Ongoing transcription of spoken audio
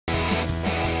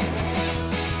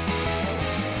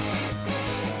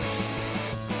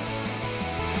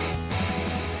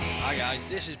guys,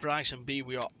 this is Bryson B.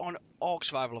 We are on Ark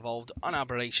Survival Evolved on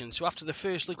Aberration. So after the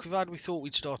first look we've had, we thought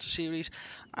we'd start a series.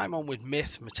 I'm on with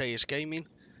Matias Gaming.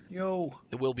 Yo.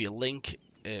 There will be a link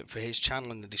for his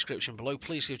channel in the description below.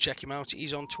 Please go check him out.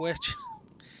 He's on Twitch.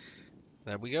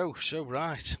 There we go. So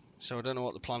right. So I don't know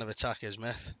what the plan of attack is,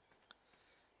 Myth.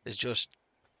 It's just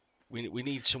we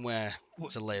need somewhere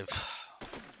to live.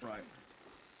 Right.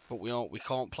 But we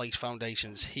can't place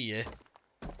foundations here.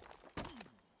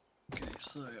 Okay,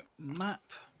 so map.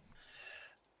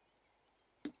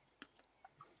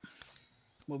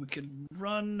 Well, we could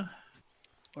run.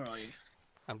 Where are you?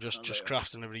 I'm just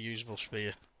crafting a reusable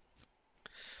spear.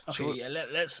 Okay, So, yeah.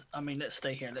 Let's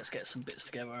stay here. Let's get some bits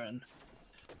together and.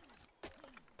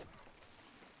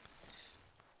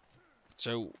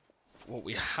 So what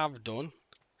we have done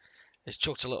is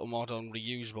chucked a little mod on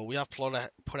reusable. We have put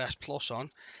S Plus on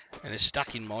and a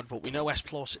stacking mod, but we know S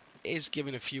Plus is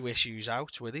giving a few issues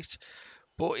out with it.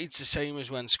 But it's the same as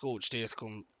when Scorched Earth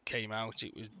came out.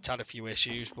 It had a few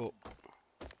issues, but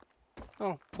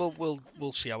oh,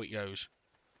 we'll see how it goes.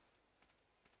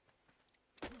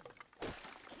 Right,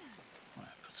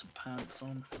 put some pants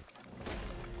on.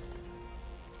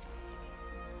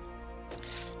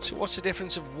 So what's the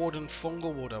difference of wood and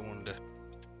fungal wood, I wonder?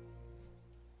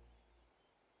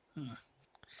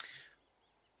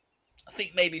 I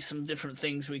think maybe some different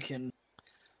things we can.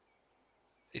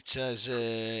 It says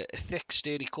a thick,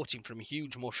 sturdy cutting from a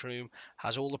huge mushroom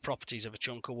has all the properties of a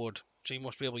chunk of wood. So you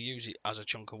must be able to use it as a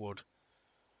chunk of wood.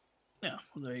 Yeah,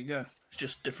 well, there you go. It's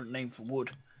just a different name for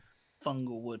wood.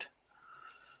 Fungal wood.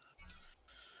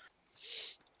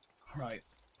 Right.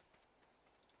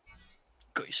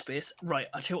 Got your space. Right,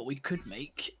 I tell you what we could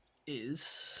make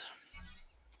is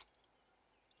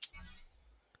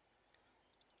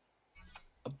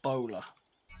a bowler.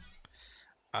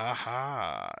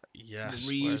 Aha, yes.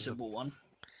 The reusable one.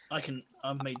 I've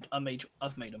made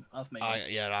them.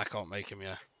 Yeah, I can't make them,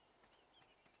 yeah.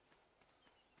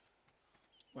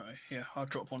 Right, here, I'll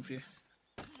drop one for you.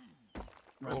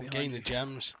 Right, oh, gain the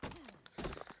gems.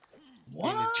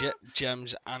 What? Gain the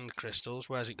gems and crystals.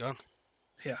 Where's it gone?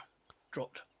 Here,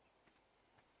 dropped.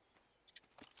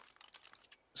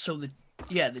 So the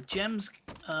gems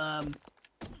and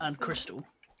crystal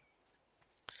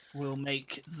will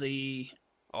make the.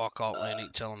 Oh, I can't really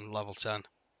tell I'm level 10.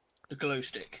 The glow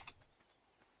stick,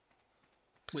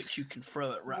 which you can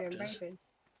throw at raptors.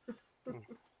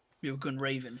 You're a gun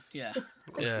raven, yeah.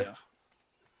 Of course we are.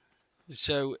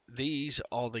 So these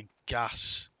are the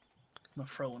gas. I'm gonna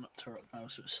throw one up to Rock now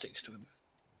so it sticks to him.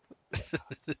 Do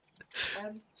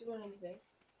you want anything?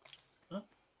 Huh?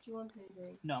 Do you want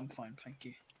anything? No, I'm fine, thank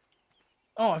you.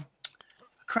 Oh, I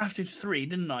crafted 3,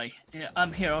 didn't I? Yeah,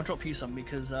 here, I'll drop you some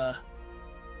because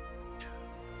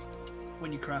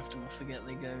when you craft them, I forget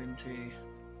they go into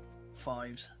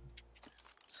 5s.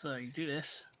 So you do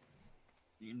this,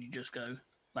 and you just go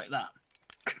like that.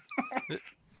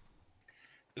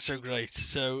 So great.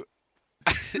 So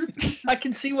I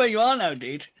can see where you are now,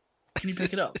 dude. Can you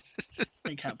pick it up?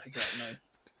 You can't pick it up,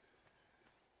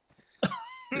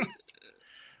 no.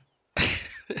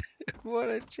 What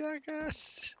a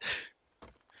jackass.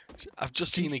 I've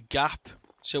just seen a gap,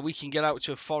 so we can get out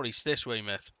to a forest this way,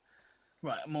 Myth.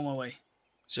 Right, I'm on my way.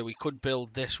 So we could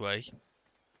build this way.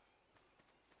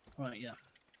 Right, yeah.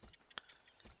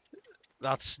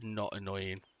 That's not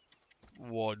annoying.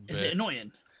 One bit. Is it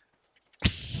annoying?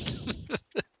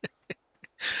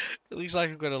 It looks like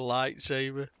I've got a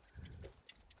lightsaber.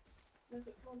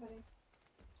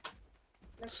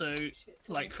 So,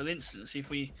 like for instance, if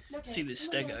we see this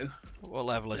stego, What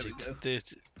level is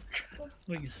it?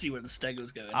 We can see where the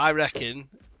stego's going. I reckon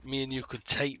me and you could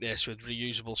take this with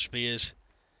reusable spears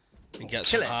and get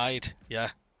some hide. Yeah.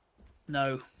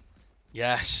 No.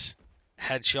 Yes.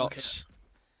 Headshots. Okay.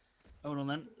 Hold on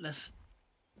then. Let's.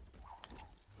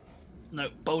 No,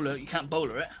 bowler. You can't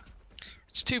bowler it.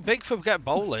 It's too big for get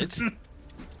bowled.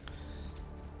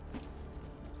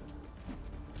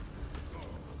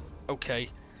 Okay.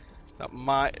 That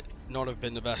might not have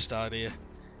been the best idea.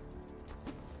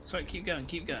 Sorry, keep going,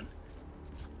 keep going.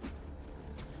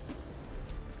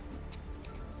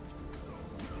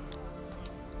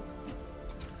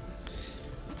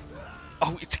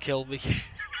 Oh, it's killed me.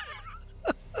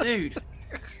 Dude.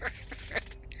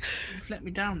 You've let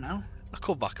me down now. I'll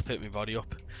come back and pick my body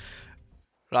up.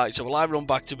 Right, so will I run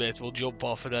back to Myth, we'll jump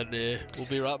off and then we'll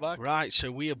be right back. Right, so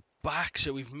we are back.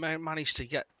 So we've managed to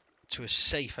get to a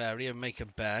safe area and make a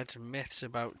bed. Myth's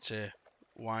about to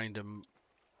wind them.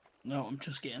 No, I'm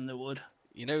just getting the wood.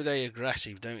 You know they're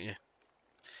aggressive, don't you?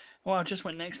 Well, I just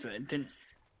went next to it.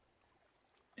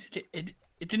 It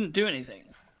didn't do anything.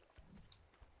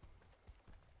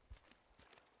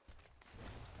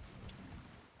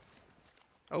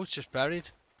 Oh, it's just buried.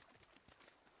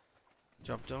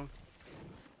 Job done.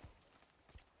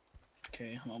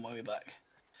 Okay, I'm on my way back.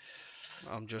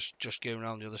 I'm just going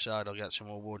around the other side. I'll get some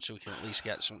more wood so we can at least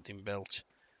get something built.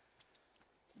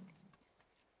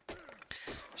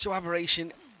 So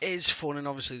Aberration is fun, and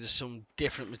obviously there's some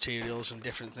different materials and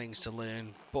different things to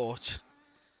learn, but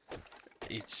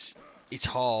it's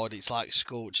hard. It's like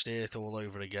scorched earth all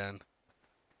over again.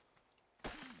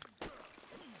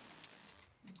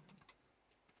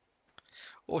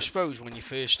 Or I suppose when you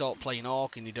first start playing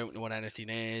Ark and you don't know what anything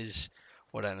is,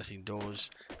 what anything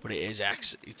does, but it is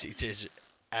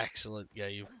excellent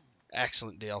game,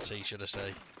 excellent DLC, should I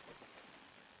say?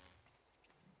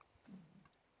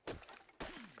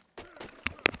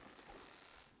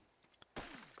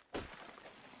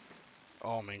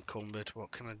 Oh, I'm encumbered.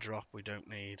 What can I drop we don't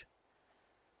need?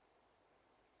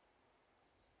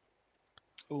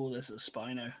 Oh, there's a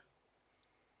Spino.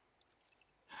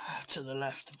 To the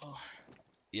left. Oh.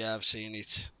 Yeah, I've seen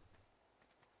it.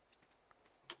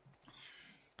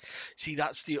 See,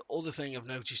 that's the other thing I've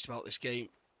noticed about this game.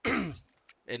 And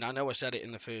I know I said it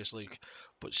in the first look,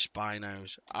 but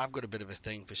Spinos. I've got a bit of a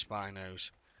thing for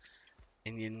Spinos.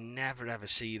 And you never ever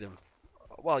see them.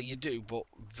 Well, you do, but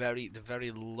the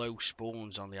very low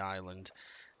spawns on the island.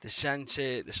 The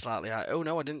centre, the slightly high. Oh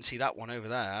no, I didn't see that one over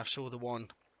there. I saw the one.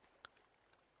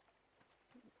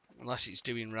 Unless it's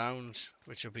doing rounds,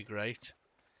 which would be great.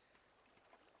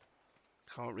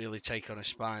 Can't really take on a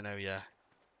Spino yet.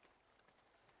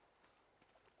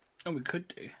 Oh, we could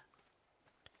do.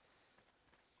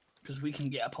 Because we can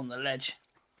get up on the ledge.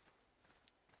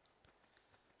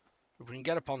 If we can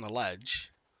get up on the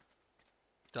ledge,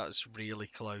 that's really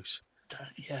close.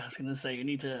 Yeah, I was gonna say we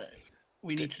need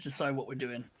to decide what we're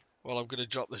doing. Well, I'm gonna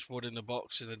drop this wood in the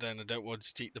box, and then I don't want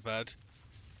to eat the bed.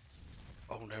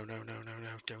 Oh no,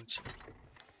 don't.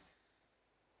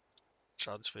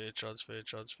 Transfer.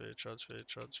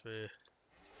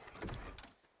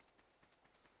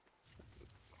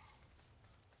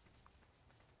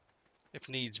 If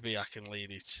needs be, I can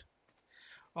lead it.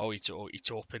 Oh, it's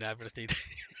up in everything.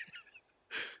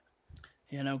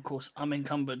 Yeah, no, of course, I'm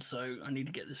encumbered, so I need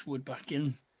to get this wood back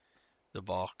in. The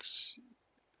box.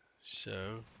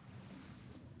 So.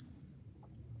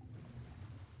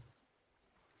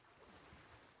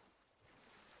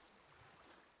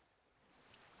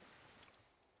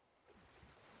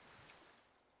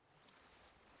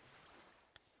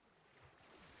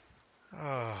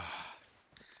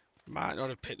 Might not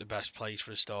have picked the best place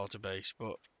for a starter base,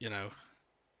 but you know.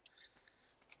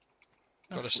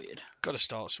 That's weird. Got to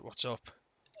start. So what's up?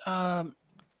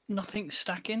 Nothing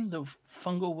stacking. The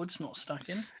fungal wood's not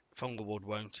stacking. Fungal wood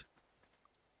won't.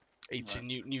 It's Right.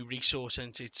 a new resource,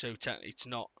 isn't it? So it's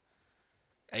not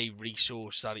a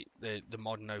resource that the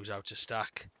mod knows how to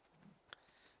stack.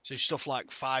 So stuff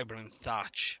like fibre and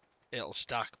thatch, it'll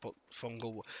stack, but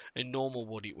fungal and normal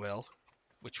wood it will,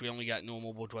 which we only get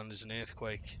normal wood when there's an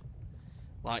earthquake.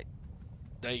 Like,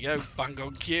 there you go, bang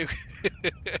on cue.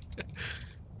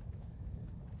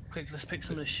 Quick, let's pick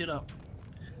some of this shit up.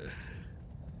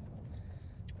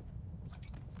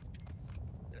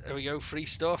 There we go, free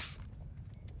stuff.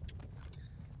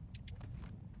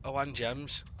 Oh, and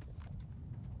gems.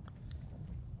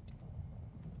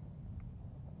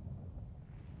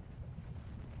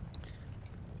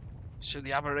 So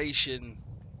the Aberration,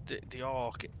 the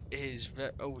Ark is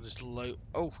very... Oh, there's low...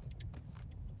 Oh!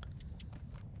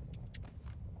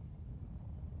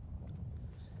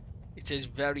 It is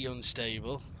very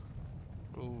unstable.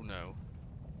 Oh, no.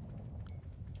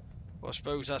 Well, I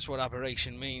suppose that's what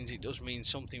Aberration means. It does mean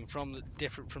something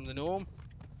different from the norm.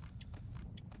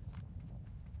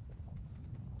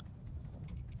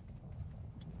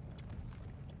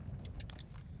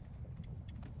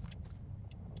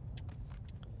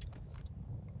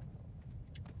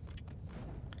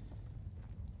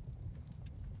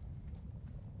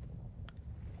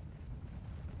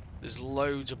 There's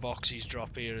loads of boxes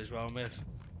drop here as well, Myth.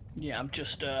 Yeah, I'm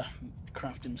just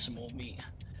crafting some more meat.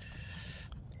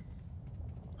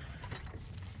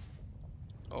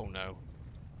 Oh no.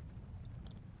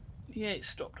 Yeah, it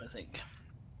stopped, I think.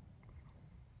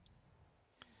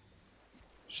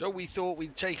 So we thought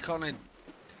we'd take on a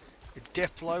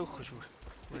Diplo, because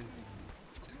we're in...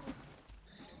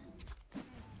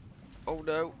 Oh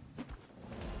no.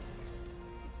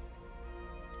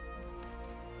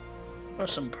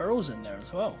 There's some pearls in there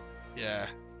as well. Yeah.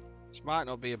 This might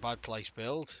not be a bad place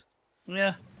build.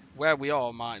 Yeah. Where we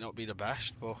are might not be the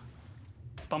best, but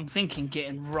I'm thinking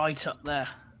getting right up there,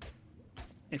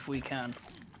 if we can.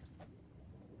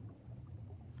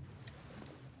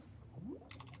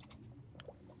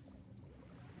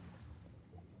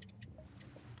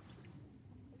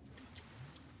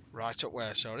 Right up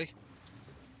where, sorry?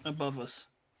 Above us.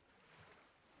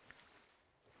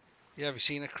 Yeah, have you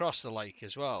seen across the lake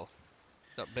as well?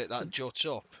 That bit that juts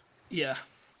up. Yeah.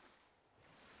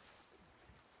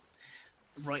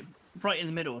 Right in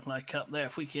the middle, like up there.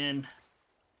 If we can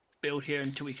build here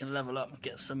until we can level up and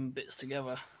get some bits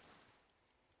together.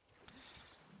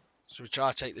 So we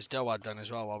try to take this doad then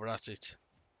as well while we're at it.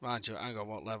 Mind you, hang on,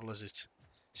 what level is it?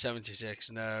 76,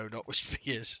 no, not with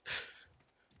spears.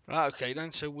 Right, okay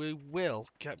then, so we will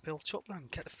get built up then,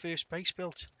 get the first base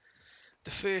built.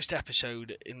 The first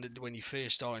episode when you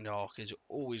first start in Ark is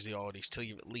always the hardest till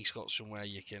you've at least got somewhere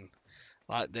you can,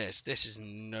 like this. This is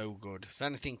no good. If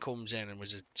anything comes in and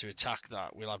was to attack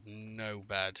that, we'll have no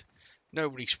bed, no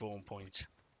respawn point.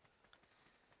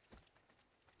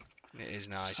 It is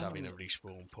nice having a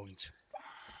respawn point.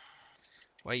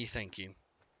 What are you thinking?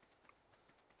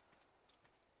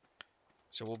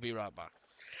 So we'll be right back.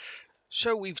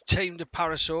 So we've tamed a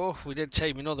parasaur. We did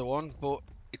tame another one, but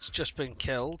it's just been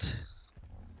killed.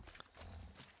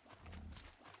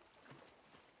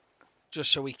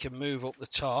 Just so we can move up the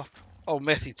top. Oh,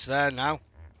 myth, it's there now.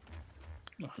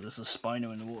 Oh, there's a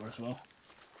Spino in the water as well.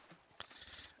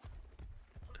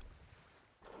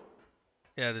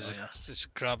 Yeah, there's a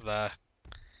crab there.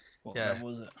 What level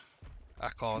was it? I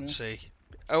can't see.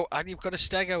 Oh, and you've got a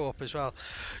stego up as well.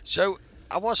 So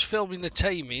I was filming the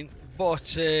taming,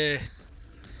 but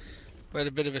we had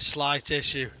a bit of a slight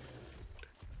issue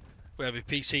where my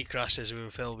PC crashed as we were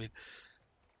filming.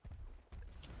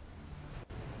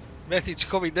 Myth, it's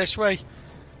coming this way.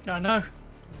 I know.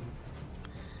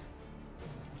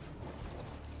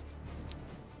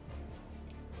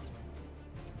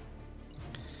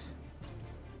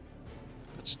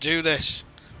 Let's do this.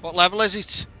 What level is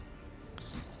it?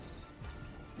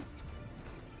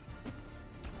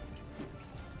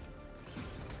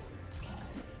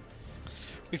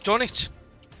 We've done it.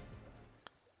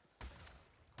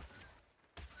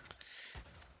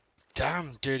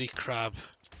 Damn dirty crab.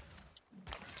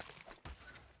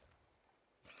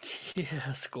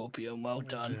 Yeah, Scorpion, well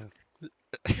done.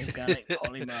 Organic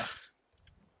polymer.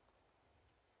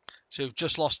 So we've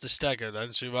just lost the stego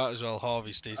then, so we might as well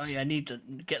harvest it. Oh yeah, I need to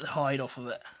get the hide off of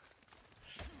it.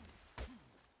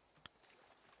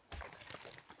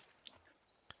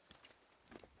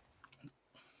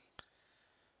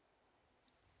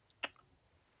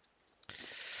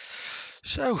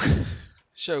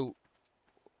 So,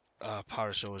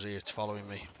 Parasaur's here, it's following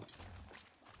me.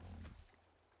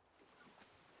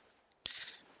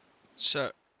 So,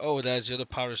 oh, there's the other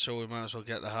Parasaur, we might as well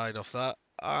get the hide off that.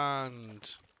 And...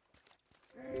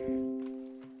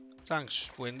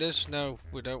 thanks, Winders. No,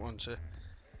 we don't want to.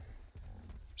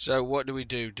 So, what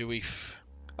do? Do we...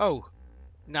 oh,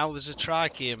 now there's a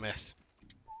trike here, myth.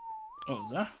 Oh,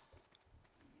 is there?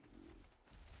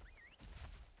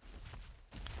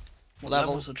 What Level-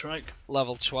 level's the trike?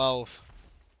 Level 12.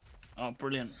 Oh,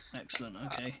 brilliant. Excellent,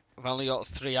 okay. I've only got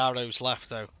 3 arrows left,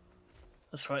 though.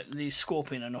 That's right, the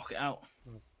Scorpion will knock it out.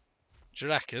 Do you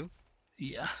reckon?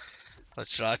 Yeah.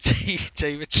 Let's try to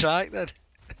tame a trike then.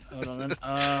 Hold on then.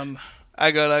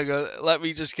 Hang on. Let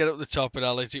me just get up the top and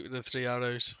I'll hit it with the 3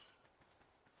 arrows.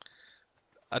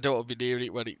 I don't want to be near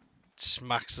it when it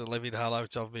smacks the living hell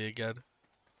out of me again.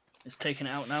 It's taking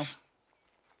it out now.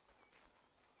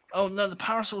 Oh no, the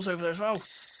Parasaur's over there as well.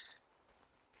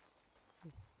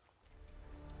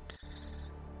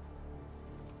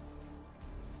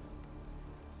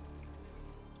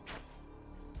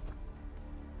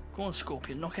 Go on,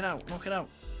 Scorpion, knock it out, knock it out.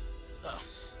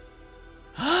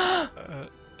 Oh.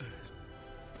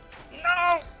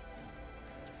 No!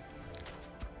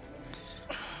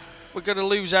 We're going to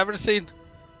lose everything.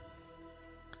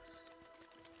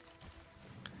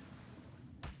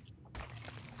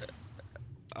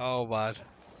 Oh man.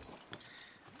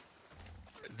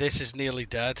 This is nearly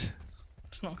dead.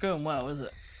 It's not going well, is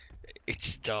it?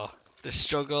 It's not. The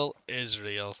struggle is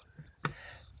real.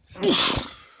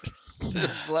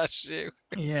 Bless you.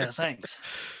 Yeah, thanks.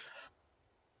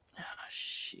 Ah,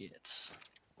 shit.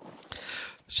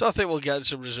 So I think we'll get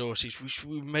some resources.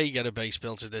 We may get a base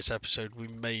built in this episode. We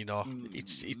may not.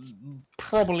 It's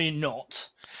Probably not.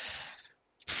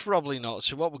 probably not.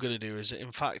 So what we're going to do is,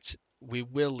 in fact, we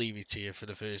will leave it here for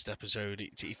the first episode.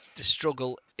 The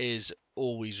struggle is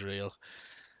always real,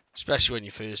 especially when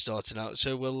you're first starting out.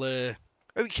 So we'll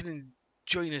hope you can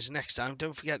join us next time.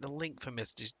 Don't forget the link for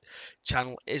Myth's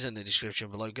channel is in the description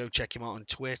below. Go check him out on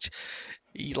Twitch.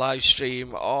 He live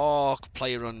stream Ark,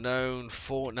 Player Unknown,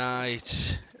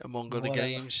 Fortnite, among other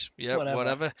games. Yeah,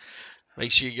 whatever.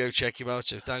 Make sure you go check him out.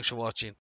 So thanks for watching.